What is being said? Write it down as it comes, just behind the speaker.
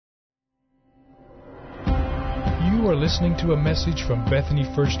are listening to a message from Bethany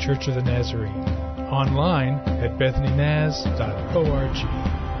First Church of the Nazarene, online at bethanynaz.org.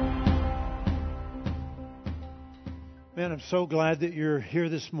 Man, I'm so glad that you're here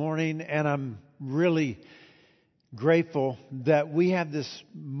this morning, and I'm really grateful that we have this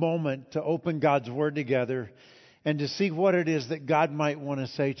moment to open God's Word together and to see what it is that God might want to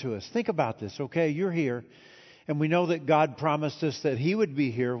say to us. Think about this, okay? You're here, and we know that God promised us that He would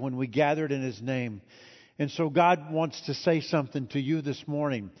be here when we gathered in His name. And so God wants to say something to you this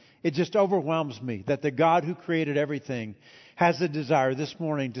morning. It just overwhelms me that the God who created everything has a desire this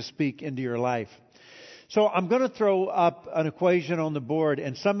morning to speak into your life. So I'm going to throw up an equation on the board,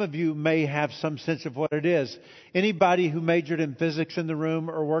 and some of you may have some sense of what it is. Anybody who majored in physics in the room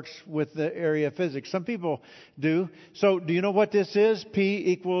or works with the area of physics? Some people do. So do you know what this is? P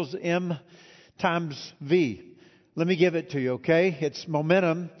equals M times V. Let me give it to you, okay? It's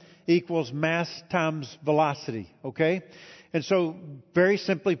momentum equals mass times velocity, okay? And so very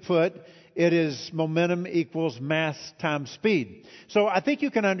simply put, it is momentum equals mass times speed. So I think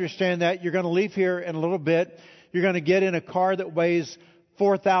you can understand that. You're going to leave here in a little bit. You're going to get in a car that weighs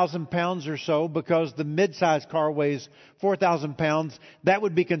 4,000 pounds or so, because the mid-sized car weighs 4,000 pounds. That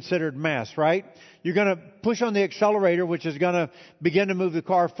would be considered mass, right? You're going to push on the accelerator, which is going to begin to move the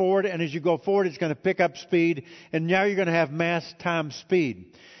car forward. And as you go forward, it's going to pick up speed. And now you're going to have mass times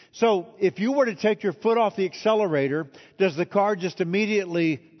speed. So if you were to take your foot off the accelerator, does the car just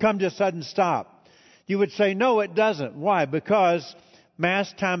immediately come to a sudden stop? You would say, no, it doesn't. Why? Because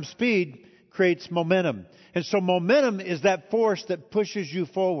mass times speed creates momentum. And so momentum is that force that pushes you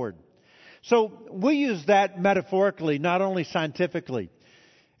forward. So we use that metaphorically, not only scientifically.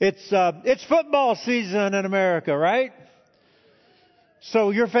 It's football season in America, right?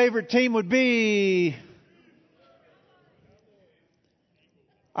 So your favorite team would be...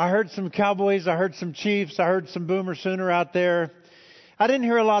 I heard some Cowboys, I heard some Chiefs, I heard some Boomer Sooner out there. I didn't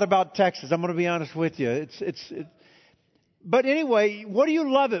hear a lot about Texas, I'm going to be honest with you. But anyway, what do you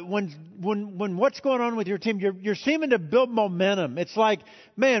love it when what's going on with your team? You're seeming to build momentum. It's like,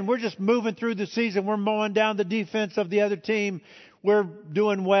 man, we're just moving through the season. We're mowing down the defense of the other team. We're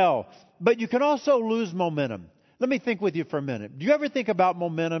doing well. But you can also lose momentum. Let me think with you for a minute. Do you ever think about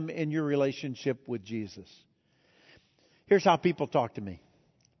momentum in your relationship with Jesus? Here's how people talk to me.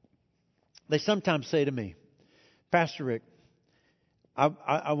 They sometimes say to me, Pastor Rick,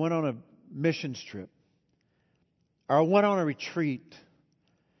 I went on a missions trip, or I went on a retreat,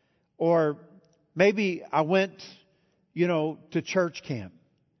 or maybe I went, to church camp.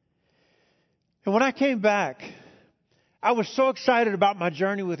 And when I came back, I was so excited about my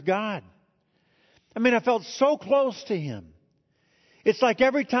journey with God. I felt so close to Him. It's like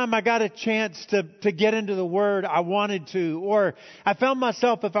every time I got a chance to get into the Word, I wanted to. Or I found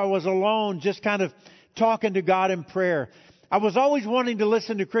myself, if I was alone, just kind of talking to God in prayer. I was always wanting to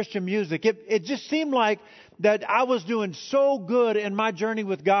listen to Christian music. It just seemed like that I was doing so good in my journey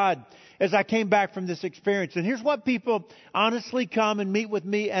with God as I came back from this experience. And here's what people honestly come and meet with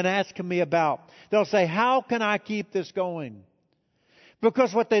me and ask me about. They'll say, how can I keep this going?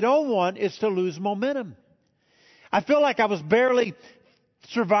 Because what they don't want is to lose momentum. I feel like I was barely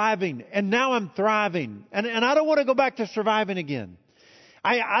surviving, and now I'm thriving. And I don't want to go back to surviving again.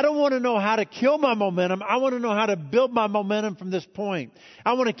 I don't want to know how to kill my momentum. I want to know how to build my momentum from this point.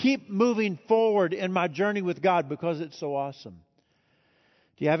 I want to keep moving forward in my journey with God because it's so awesome.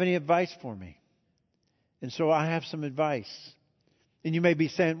 Do you have any advice for me? And so I have some advice. And you may be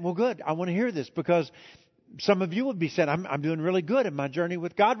saying, well, good, I want to hear this, because some of you would be saying, I'm doing really good in my journey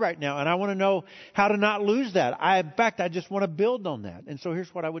with God right now, and I want to know how to not lose that. In fact, I just want to build on that. And so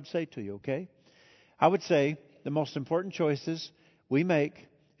here's what I would say to you, okay? I would say the most important choices we make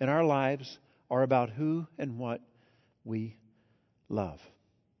in our lives are about who and what we love.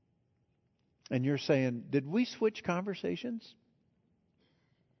 And you're saying, did we switch conversations?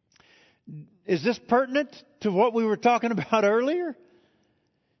 Is this pertinent to what we were talking about earlier?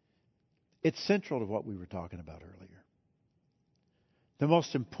 It's central to what we were talking about earlier. The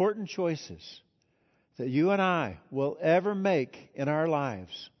most important choices that you and I will ever make in our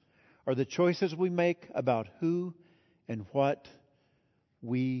lives are the choices we make about who and what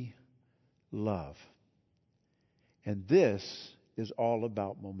we love. And this is all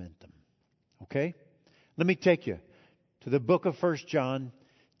about momentum. Okay? Let me take you to the book of 1 John,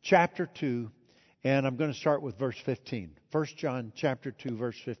 chapter 2. And I'm going to start with verse 15. 1 John chapter 2,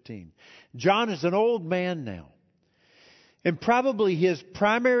 verse 15. John is an old man now. And probably his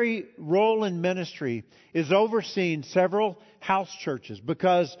primary role in ministry is overseeing several house churches,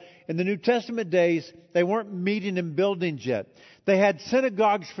 because in the New Testament days, they weren't meeting in buildings yet. They had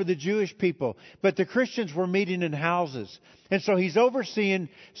synagogues for the Jewish people, but the Christians were meeting in houses. And so he's overseeing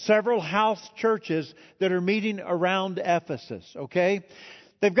several house churches that are meeting around Ephesus, okay?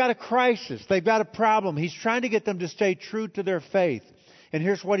 They've got a crisis. They've got a problem. He's trying to get them to stay true to their faith. And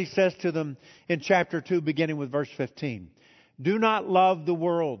here's what he says to them in chapter 2, beginning with verse 15. Do not love the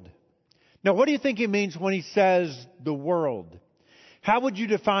world. Now, what do you think he means when he says the world? How would you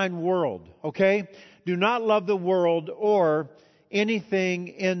define world? Okay? Do not love the world or anything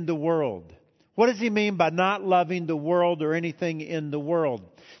in the world. What does he mean by not loving the world or anything in the world?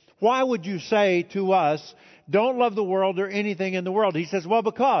 Why would you say to us, don't love the world or anything in the world? He says, well,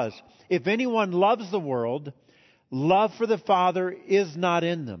 because if anyone loves the world, love for the Father is not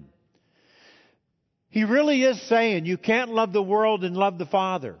in them. He really is saying you can't love the world and love the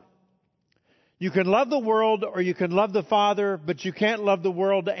Father. You can love the world or you can love the Father, but you can't love the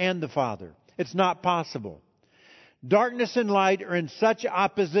world and the Father. It's not possible. Darkness and light are in such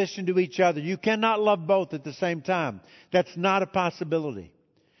opposition to each other. You cannot love both at the same time. That's not a possibility.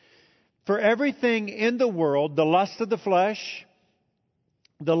 For everything in the world, the lust of the flesh,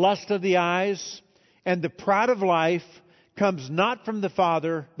 the lust of the eyes, and the pride of life comes not from the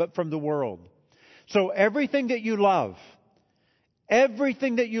Father, but from the world. So everything that you love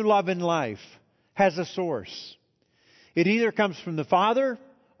in life has a source. It either comes from the Father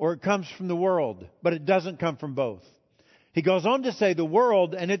or it comes from the world, but it doesn't come from both. He goes on to say the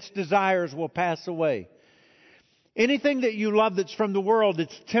world and its desires will pass away. Anything that you love that's from the world,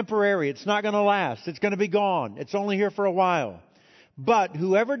 it's temporary. It's not going to last. It's going to be gone. It's only here for a while. But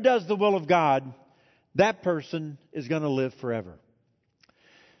whoever does the will of God, that person is going to live forever.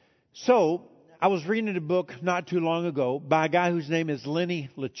 So, I was reading a book not too long ago by a guy whose name is Lenny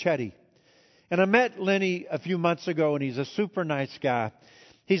Lichetti. And I met Lenny a few months ago, and he's a super nice guy.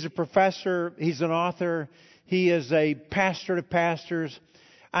 He's a professor. He's an author. He is a pastor to pastors.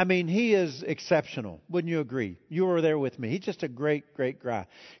 I mean, he is exceptional. Wouldn't you agree? You were there with me. He's just a great, great guy.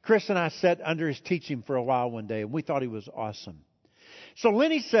 Chris and I sat under his teaching for a while one day, and we thought he was awesome. So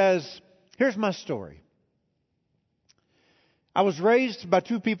Lenny says, here's my story. I was raised by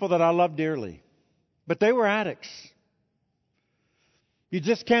two people that I love dearly, but they were addicts. You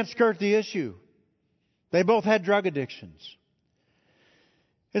just can't skirt the issue. They both had drug addictions.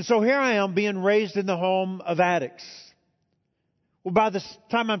 And so here I am being raised in the home of addicts. Well, by the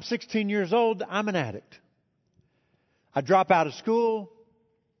time I'm 16 years old, I'm an addict. I drop out of school.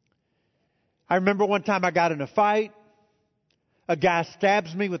 I remember one time I got in a fight. A guy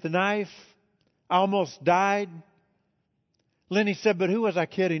stabs me with a knife. I almost died. Lenny said, but who was I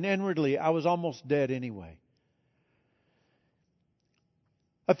kidding? Inwardly, I was almost dead anyway.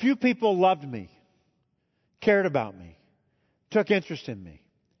 A few people loved me, cared about me, took interest in me.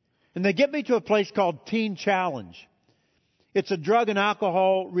 And they get me to a place called Teen Challenge. It's a drug and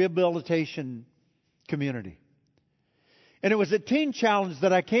alcohol rehabilitation community. And it was at Teen Challenge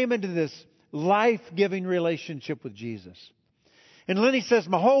that I came into this life-giving relationship with Jesus. And Lenny says,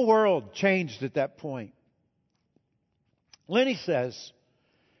 my whole world changed at that point. Lenny says,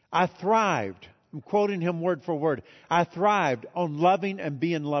 I thrived. I'm quoting him word for word. I thrived on loving and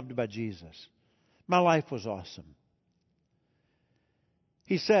being loved by Jesus. My life was awesome.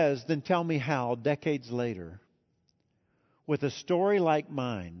 He says, then tell me how, decades later, with a story like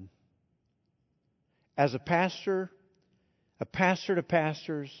mine, as a pastor to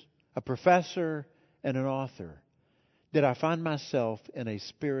pastors, a professor, and an author, did I find myself in a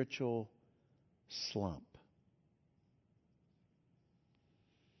spiritual slump.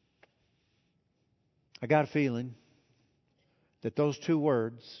 I got a feeling that those two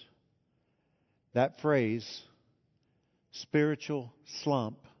words, that phrase, spiritual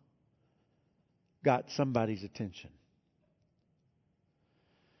slump, got somebody's attention.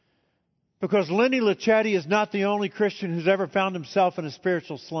 Because Lenny Lichetti is not the only Christian who's ever found himself in a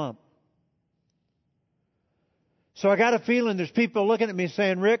spiritual slump. So I got a feeling there's people looking at me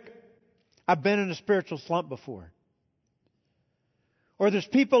saying, Rick, I've been in a spiritual slump before. Or there's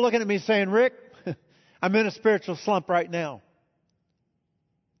people looking at me saying, Rick, I'm in a spiritual slump right now.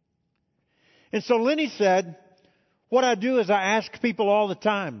 And so Lenny said, what I do is I ask people all the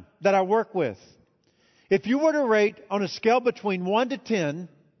time that I work with, if you were to rate on a scale between 1 to 10,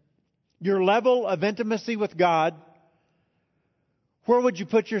 your level of intimacy with God, where would you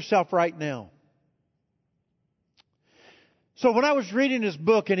put yourself right now? So when I was reading his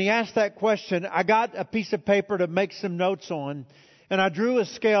book and he asked that question, I got a piece of paper to make some notes on. and I drew a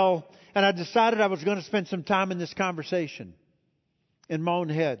scale, and I decided I was going to spend some time in this conversation in my own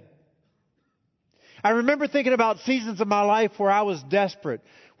head. I remember thinking about seasons of my life where I was desperate,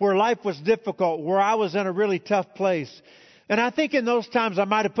 where life was difficult, where I was in a really tough place. And I think in those times I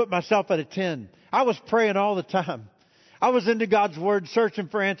might have put myself at a 10. I was praying all the time. I was into God's Word, searching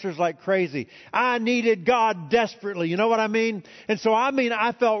for answers like crazy. I needed God desperately. You know what I mean? And so,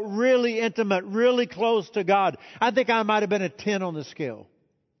 I felt really intimate, really close to God. I think I might have been a 10 on the scale.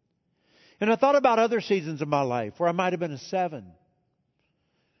 And I thought about other seasons of my life where I might have been a 7.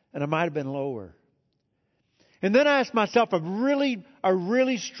 And I might have been lower. And then I asked myself a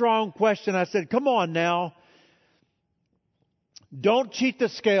really strong question. I said, come on now. Don't cheat the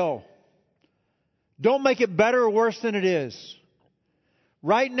scale. Don't make it better or worse than it is.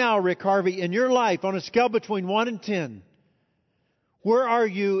 Right now, Rick Harvey, in your life, on a scale between 1 and 10, where are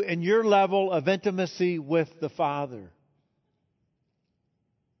you in your level of intimacy with the Father?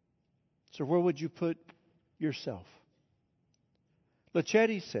 So where would you put yourself?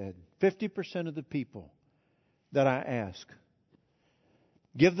 Lachetti said, 50% of the people that I ask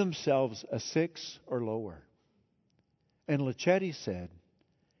give themselves a 6 or lower. And Lachetti said,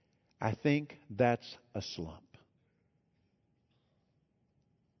 I think that's a slump.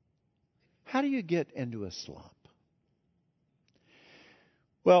 How do you get into a slump?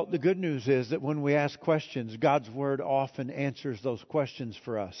 Well, the good news is that when we ask questions, God's Word often answers those questions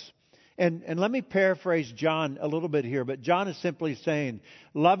for us. And let me paraphrase John a little bit here, but John is simply saying,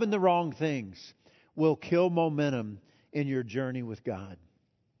 loving the wrong things will kill momentum in your journey with God.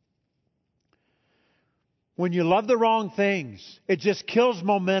 When you love the wrong things, it just kills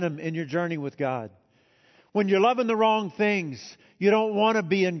momentum in your journey with God. When you're loving the wrong things, you don't want to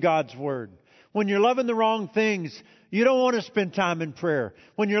be in God's Word. When you're loving the wrong things, you don't want to spend time in prayer.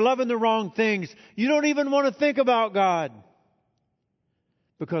 When you're loving the wrong things, you don't even want to think about God.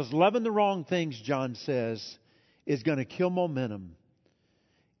 Because loving the wrong things, John says, is going to kill momentum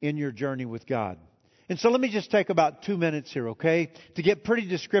in your journey with God. And so let me just take about 2 minutes here, okay, to get pretty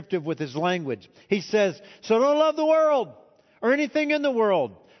descriptive with his language. He says, so don't love the world or anything in the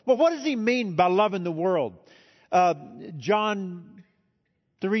world. Well, what does he mean by loving the world? John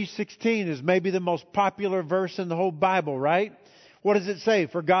 3:16 is maybe the most popular verse in the whole Bible, right? What does it say?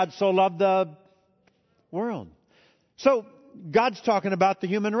 For God so loved the world. So God's talking about the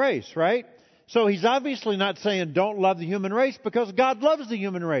human race, right? So He's obviously not saying don't love the human race, because God loves the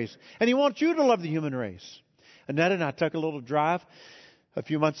human race. And He wants you to love the human race. Annette and I took a little drive a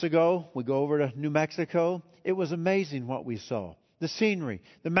few months ago. We go over to New Mexico. It was amazing what we saw. The scenery,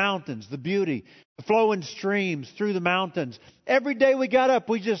 the mountains, the beauty, the flowing streams through the mountains. Every day we got up,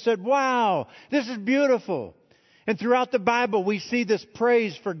 we just said, wow, this is beautiful. And throughout the Bible, we see this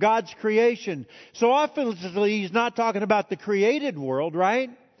praise for God's creation. So obviously, He's not talking about the created world, right?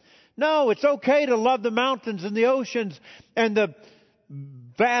 No, it's okay to love the mountains and the oceans and the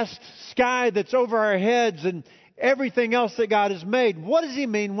vast sky that's over our heads and everything else that God has made. What does He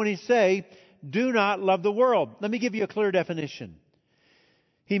mean when He say, do not love the world? Let me give you a clear definition.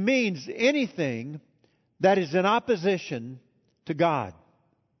 He means anything that is in opposition to God.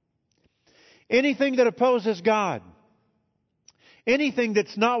 Anything that opposes God. Anything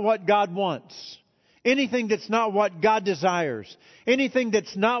that's not what God wants. Anything that's not what God desires. Anything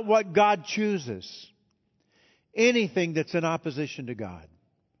that's not what God chooses. Anything that's in opposition to God.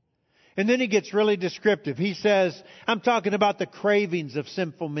 And then he gets really descriptive. He says, I'm talking about the cravings of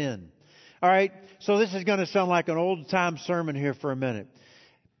sinful men. All right, so this is going to sound like an old-time sermon here for a minute.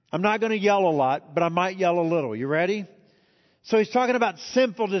 I'm not going to yell a lot, but I might yell a little. You ready? So he's talking about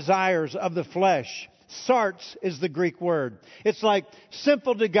sinful desires of the flesh. Sarx is the Greek word. It's like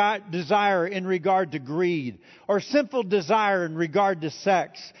sinful desire in regard to greed, or sinful desire in regard to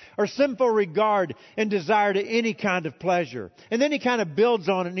sex, or sinful regard and desire to any kind of pleasure. And then he kind of builds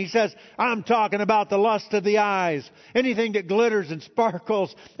on it and he says, I'm talking about the lust of the eyes, anything that glitters and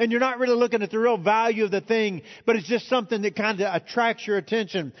sparkles, and you're not really looking at the real value of the thing, but it's just something that kind of attracts your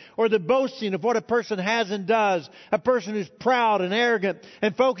attention, or the boasting of what a person has and does, a person who's proud and arrogant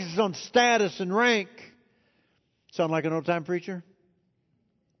and focuses on status and rank. Sound like an old-time preacher?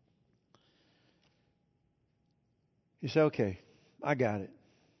 You say, okay, I got it.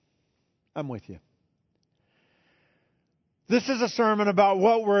 I'm with you. This is a sermon about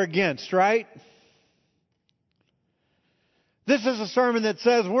what we're against, right? This is a sermon that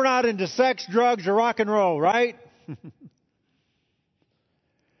says we're not into sex, drugs, or rock and roll, right?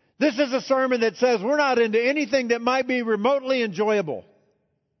 This is a sermon that says we're not into anything that might be remotely enjoyable.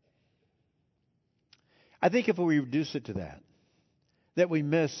 I think if we reduce it to that we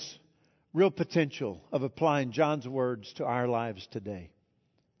miss real potential of applying John's words to our lives today.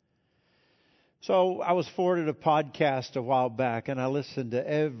 So I was forwarded a podcast a while back, and I listened to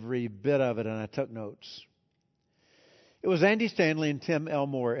every bit of it, and I took notes. It was Andy Stanley and Tim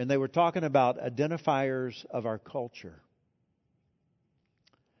Elmore, and they were talking about identifiers of our culture.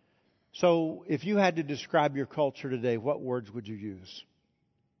 So if you had to describe your culture today, what words would you use?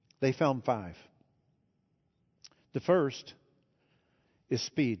 They found 5. The first is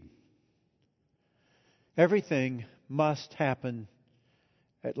speed. Everything must happen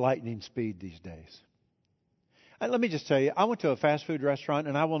at lightning speed these days. And let me just tell you, I went to a fast food restaurant,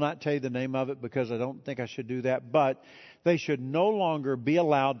 and I will not tell you the name of it because I don't think I should do that, but they should no longer be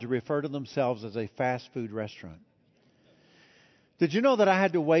allowed to refer to themselves as a fast food restaurant. Did you know that I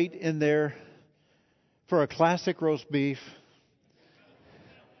had to wait in there for a classic roast beef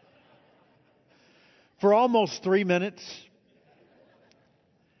for almost 3 minutes?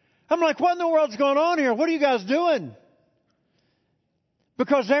 I'm like, what in the world's going on here? What are you guys doing?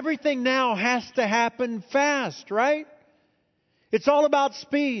 Because everything now has to happen fast, right? It's all about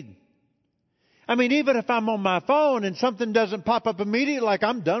speed. I mean, even if I'm on my phone and something doesn't pop up immediately, like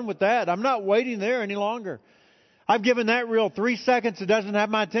I'm done with that. I'm not waiting there any longer. I've given that reel 3 seconds. It doesn't have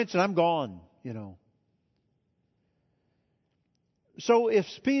my attention. I'm gone, So if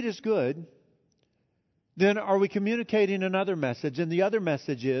speed is good, then are we communicating another message? And the other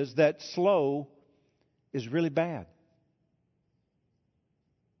message is that slow is really bad.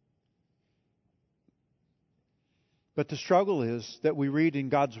 But the struggle is that we read in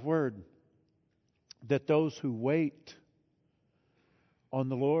God's Word that those who wait on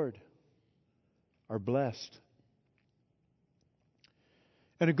the Lord are blessed.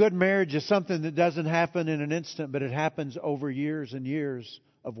 And a good marriage is something that doesn't happen in an instant, but it happens over years and years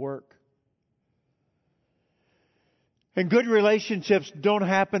of work. And good relationships don't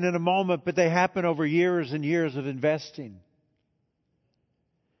happen in a moment, but they happen over years and years of investing.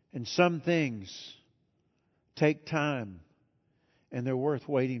 And some things take time, and they're worth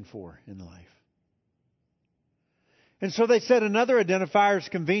waiting for in life. And so they said another identifier is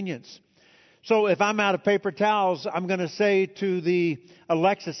convenience. So if I'm out of paper towels, I'm going to say to the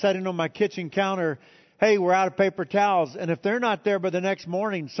Alexa setting on my kitchen counter, hey, we're out of paper towels. And if they're not there by the next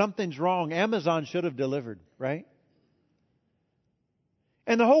morning, something's wrong. Amazon should have delivered, right?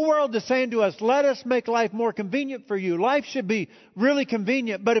 And the whole world is saying to us, let us make life more convenient for you. Life should be really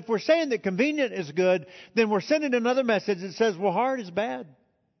convenient. But if we're saying that convenient is good, then we're sending another message that says, well, hard is bad.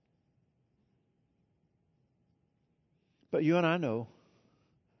 But you and I know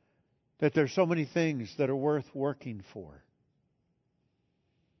that there's so many things that are worth working for.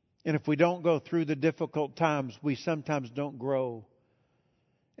 And if we don't go through the difficult times, we sometimes don't grow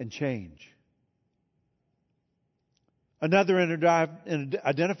and change. Another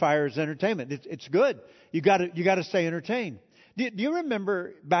identifier is entertainment. It's good. You got to stay entertained. Do you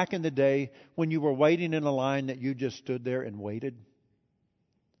remember back in the day when you were waiting in a line that you just stood there and waited?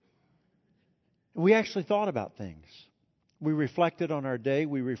 We actually thought about things. We reflected on our day.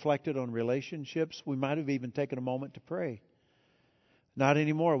 We reflected on relationships. We might have even taken a moment to pray. Not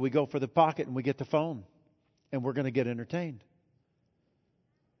anymore. We go for the pocket and we get the phone, and we're going to get entertained.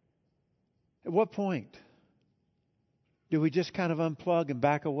 At what point do we just kind of unplug and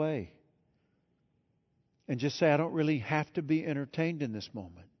back away and just say, I don't really have to be entertained in this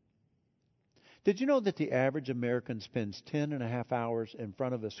moment? Did you know that the average American spends 10.5 hours in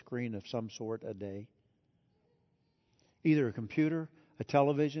front of a screen of some sort a day? Either a computer, a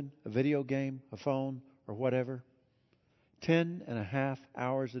television, a video game, a phone, or whatever. 10.5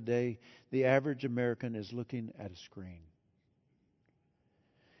 hours a day, the average American is looking at a screen.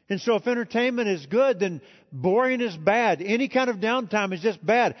 And so if entertainment is good, then boring is bad. Any kind of downtime is just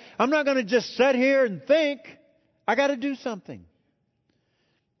bad. I'm not going to just sit here and think. I got to do something.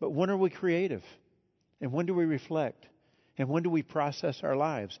 But when are we creative? And when do we reflect? And when do we process our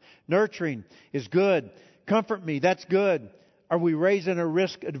lives? Nurturing is good. Comfort me, that's good. Are we raising a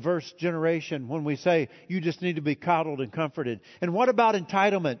risk-adverse generation when we say, you just need to be coddled and comforted? And what about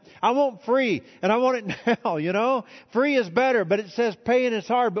entitlement? I want free, and I want it now, Free is better, but it says paying is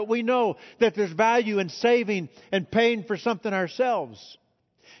hard. But we know that there's value in saving and paying for something ourselves.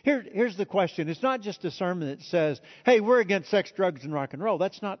 Here's the question. It's not just a sermon that says, hey, we're against sex, drugs, and rock and roll.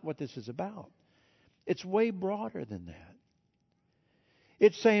 That's not what this is about. It's way broader than that.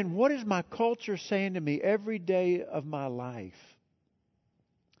 It's saying, what is my culture saying to me every day of my life?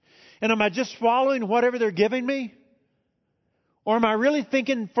 And am I just following whatever they're giving me? Or am I really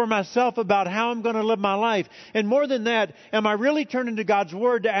thinking for myself about how I'm going to live my life? And more than that, am I really turning to God's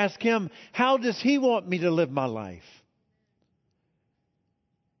Word to ask Him, how does He want me to live my life?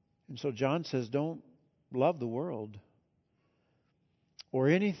 And so John says, don't love the world or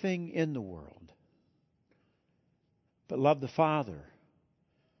anything in the world, but love the Father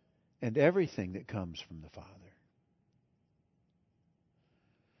and everything that comes from the Father.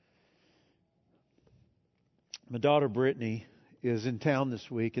 My daughter Brittany is in town this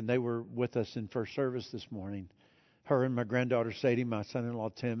week, and they were with us in first service this morning. Her and my granddaughter Sadie, my son-in-law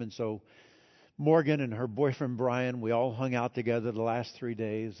Tim, and so Morgan and her boyfriend Brian, we all hung out together the last 3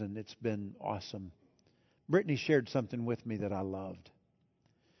 days, and it's been awesome. Brittany shared something with me that I loved.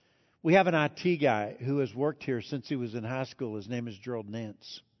 We have an IT guy who has worked here since he was in high school. His name is Gerald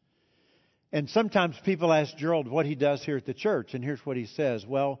Nance. And sometimes people ask Gerald what he does here at the church, and here's what he says.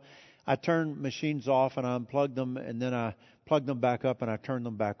 Well, I turn machines off and I unplug them, and then I plug them back up and I turn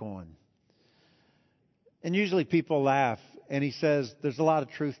them back on. And usually people laugh, and he says there's a lot of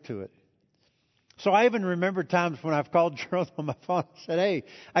truth to it. So I even remember times when I've called Gerald on my phone and said, hey,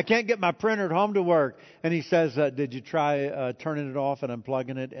 I can't get my printer at home to work. And he says, did you try turning it off and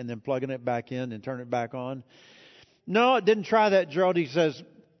unplugging it and then plugging it back in and turn it back on? No, I didn't try that, Gerald. He says,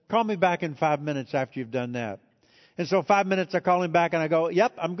 call me back in 5 minutes after you've done that. And so 5 minutes I call him back and I go,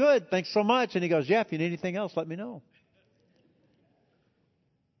 yep, I'm good. Thanks so much. And he goes, yeah, if you need anything else, let me know.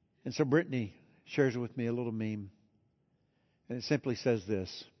 And so Brittany shares with me a little meme. And it simply says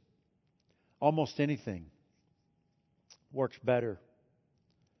this. Almost anything works better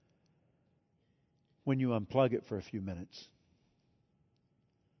when you unplug it for a few minutes,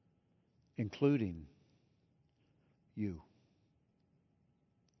 including you.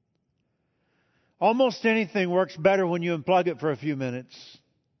 Almost anything works better when you unplug it for a few minutes,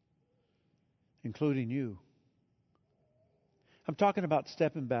 including you. I'm talking about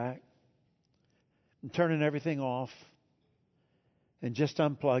stepping back and turning everything off and just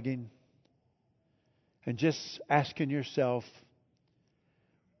unplugging. And just asking yourself,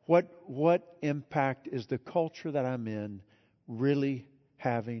 what impact is the culture that I'm in really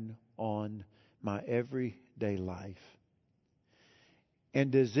having on my everyday life?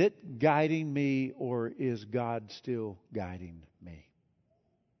 And is it guiding me, or is God still guiding me?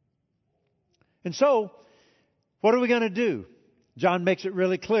 And so, what are we going to do? John makes it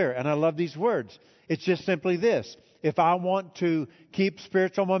really clear, and I love these words. It's just simply this. If I want to keep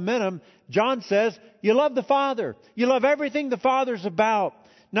spiritual momentum, John says, you love the Father. You love everything the Father's about.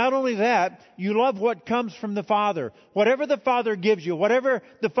 Not only that, you love what comes from the Father. Whatever the Father gives you, whatever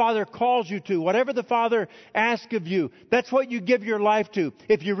the Father calls you to, whatever the Father asks of you, that's what you give your life to.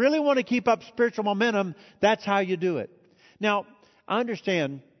 If you really want to keep up spiritual momentum, that's how you do it. Now, I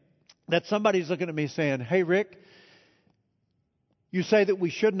understand that somebody's looking at me saying, hey, Rick, you say that we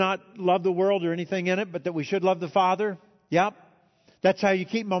should not love the world or anything in it, but that we should love the Father? Yep. That's how you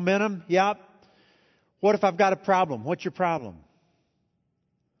keep momentum? Yep. What if I've got a problem? What's your problem?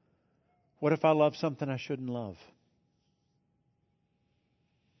 What if I love something I shouldn't love?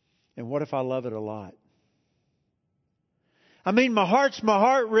 And what if I love it a lot? I mean, my heart's my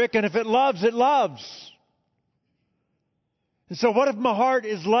heart, Rick, and if it loves, it loves. And so what if my heart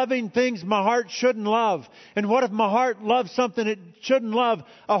is loving things my heart shouldn't love? And what if my heart loves something it shouldn't love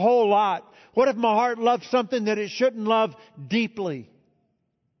a whole lot? What if my heart loves something that it shouldn't love deeply?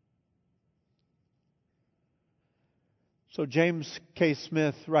 So James K.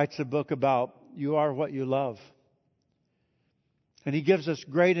 Smith writes a book about you are what you love. And he gives us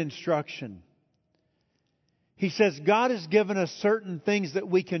great instruction. He says God has given us certain things that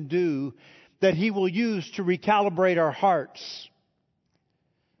we can do that He will use to recalibrate our hearts.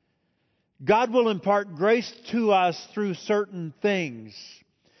 God will impart grace to us through certain things.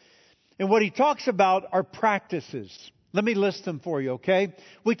 And what He talks about are practices. Let me list them for you, okay?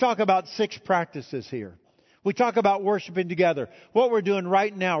 We talk about 6 practices here. We talk about worshiping together. What we're doing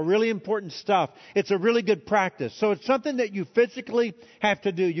right now, really important stuff. It's a really good practice. So it's something that you physically have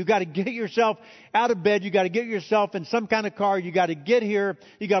to do. You got to get yourself out of bed. You got to get yourself in some kind of car. You got to get here.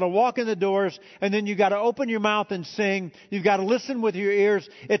 You got to walk in the doors, and then you got to open your mouth and sing. You've got to listen with your ears.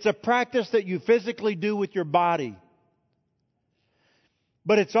 It's a practice that you physically do with your body.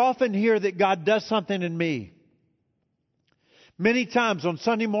 But it's often here that God does something in me. Many times on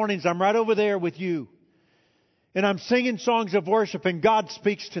Sunday mornings, I'm right over there with you. And I'm singing songs of worship and God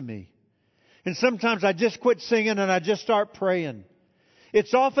speaks to me. And sometimes I just quit singing and I just start praying.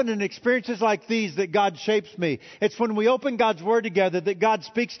 It's often in experiences like these that God shapes me. It's when we open God's Word together that God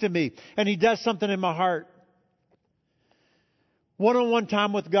speaks to me and He does something in my heart. One-on-one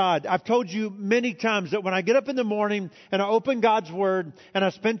time with God. I've told you many times that when I get up in the morning and I open God's Word and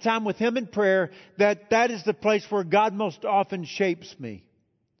I spend time with Him in prayer, that is the place where God most often shapes me.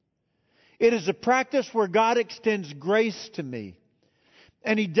 It is a practice where God extends grace to me.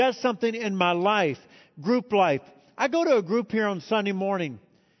 And He does something in my life, group life. I go to a group here on Sunday morning,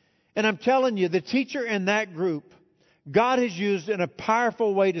 and I'm telling you, the teacher in that group, God has used in a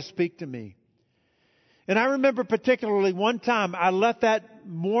powerful way to speak to me. And I remember particularly one time I left that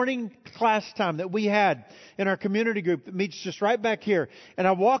morning class time that we had in our community group that meets just right back here. And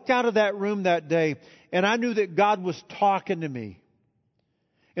I walked out of that room that day, and I knew that God was talking to me.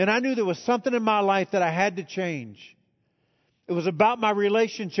 And I knew there was something in my life that I had to change. It was about my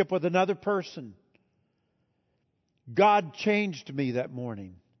relationship with another person. God changed me that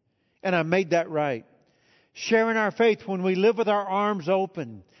morning, and I made that right. Sharing our faith when we live with our arms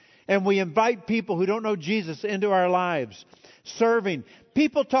open and we invite people who don't know Jesus into our lives. Serving.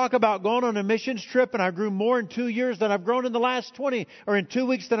 People talk about going on a missions trip, and I grew more in 2 years than I've grown in the last 20, or in 2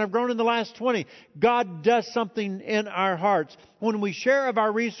 weeks than I've grown in the last 20. God does something in our hearts when we share of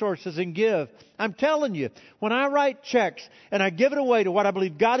our resources and give. I'm telling you, when I write checks and I give it away to what I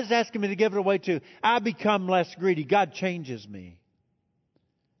believe God is asking me to give it away to, I become less greedy. God changes me.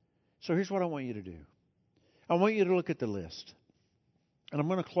 So here's what I want you to do. I want you to look at the list. And I'm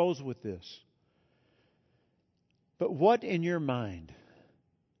going to close with this. But what in your mind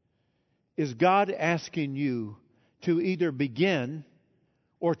is God asking you to either begin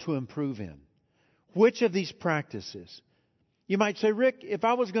or to improve in? Which of these practices? You might say, Rick, if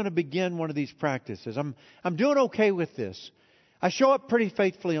I was going to begin one of these practices, I'm doing okay with this. I show up pretty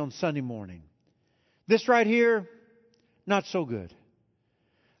faithfully on Sunday morning. This right here, not so good.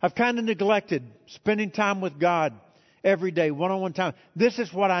 I've kind of neglected spending time with God every day, one-on-one time. This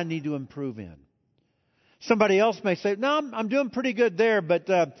is what I need to improve in. Somebody else may say, no, I'm doing pretty good there, but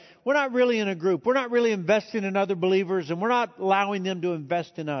we're not really in a group. We're not really investing in other believers, and we're not allowing them to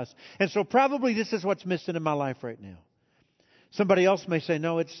invest in us. And so probably this is what's missing in my life right now. Somebody else may say,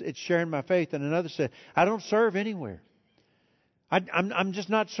 no, it's sharing my faith. And another said, I don't serve anywhere. I'm just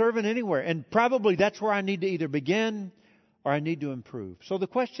not serving anywhere. And probably that's where I need to either begin or I need to improve. So the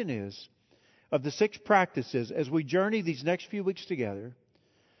question is, of the 6 practices, as we journey these next few weeks together,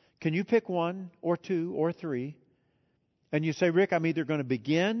 can you pick 1 or 2 or 3? And you say, Rick, I'm either going to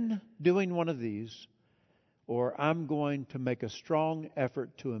begin doing one of these, or I'm going to make a strong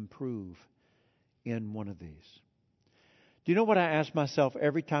effort to improve in one of these. Do you know what I ask myself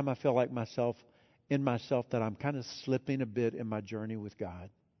every time I feel like myself that I'm kind of slipping a bit in my journey with God?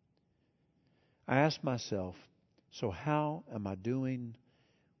 I ask myself, so how am I doing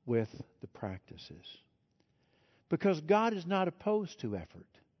with the practices? Because God is not opposed to effort.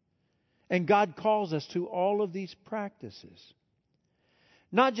 And God calls us to all of these practices.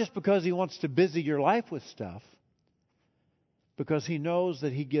 Not just because He wants to busy your life with stuff, because He knows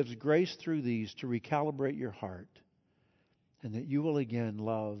that He gives grace through these to recalibrate your heart and that you will again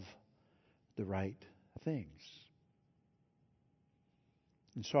love the right things.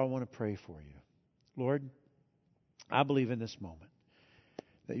 And so I want to pray for you. Lord, I believe in this moment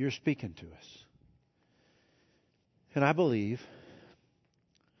that You're speaking to us. And I believe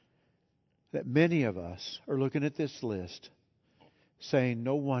that many of us are looking at this list saying,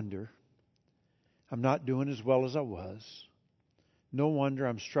 no wonder I'm not doing as well as I was. No wonder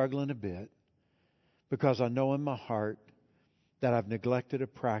I'm struggling a bit, because I know in my heart that I've neglected a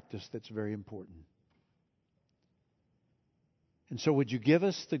practice that's very important. And so would You give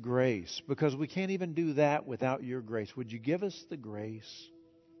us the grace, because we can't even do that without Your grace. Would You give us the grace?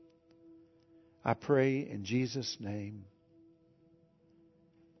 I pray in Jesus' name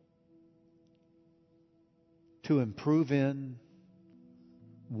to improve in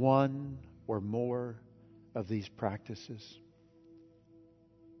one or more of these practices.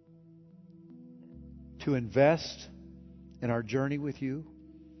 To invest in our journey with You.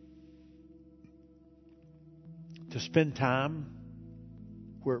 To spend time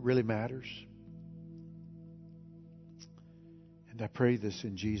where it really matters. And I pray this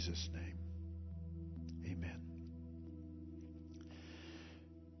in Jesus' name. Amen.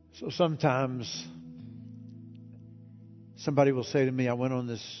 So sometimes somebody will say to me, I went on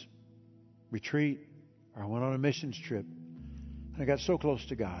this retreat, or I went on a missions trip, and I got so close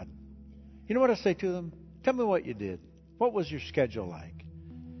to God. You know what I say to them? Tell me what you did. What was your schedule like?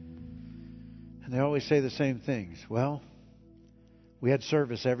 And they always say the same things. Well, we had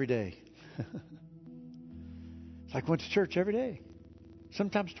service every day. It's like went to church every day.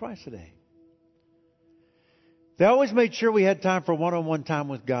 Sometimes twice a day. They always made sure we had time for one-on-one time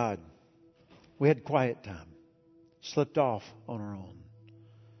with God. We had quiet time. Slipped off on our own.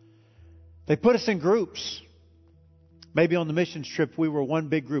 They put us in groups. Maybe on the missions trip we were one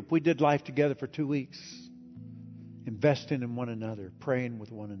big group. We did life together for 2 weeks. Investing in one another. Praying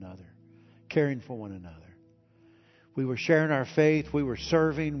with one another. Caring for one another. We were sharing our faith. We were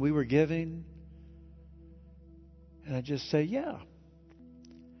serving. We were giving. And I just say, yeah.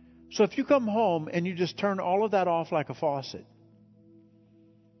 So if you come home and you just turn all of that off like a faucet,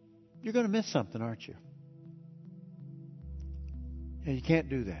 you're going to miss something, aren't you? And you can't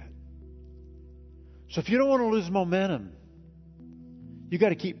do that. So if you don't want to lose momentum, you got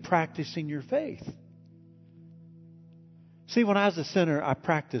to keep practicing your faith. See, when I was a sinner, I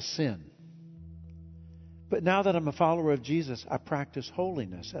practiced sin. But now that I'm a follower of Jesus, I practice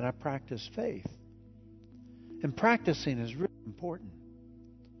holiness and I practice faith. And practicing is really important.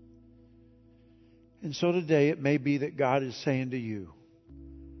 And so today it may be that God is saying to you,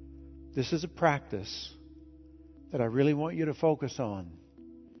 this is a practice that I really want you to focus on.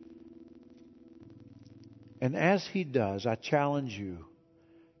 And as He does, I challenge you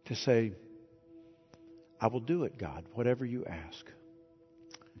to say, I will do it, God, whatever you ask.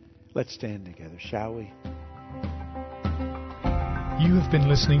 Let's stand together, shall we? You have been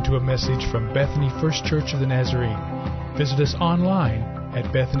listening to a message from Bethany First Church of the Nazarene. Visit us online at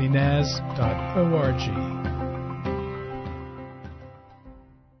bethanynaz.org.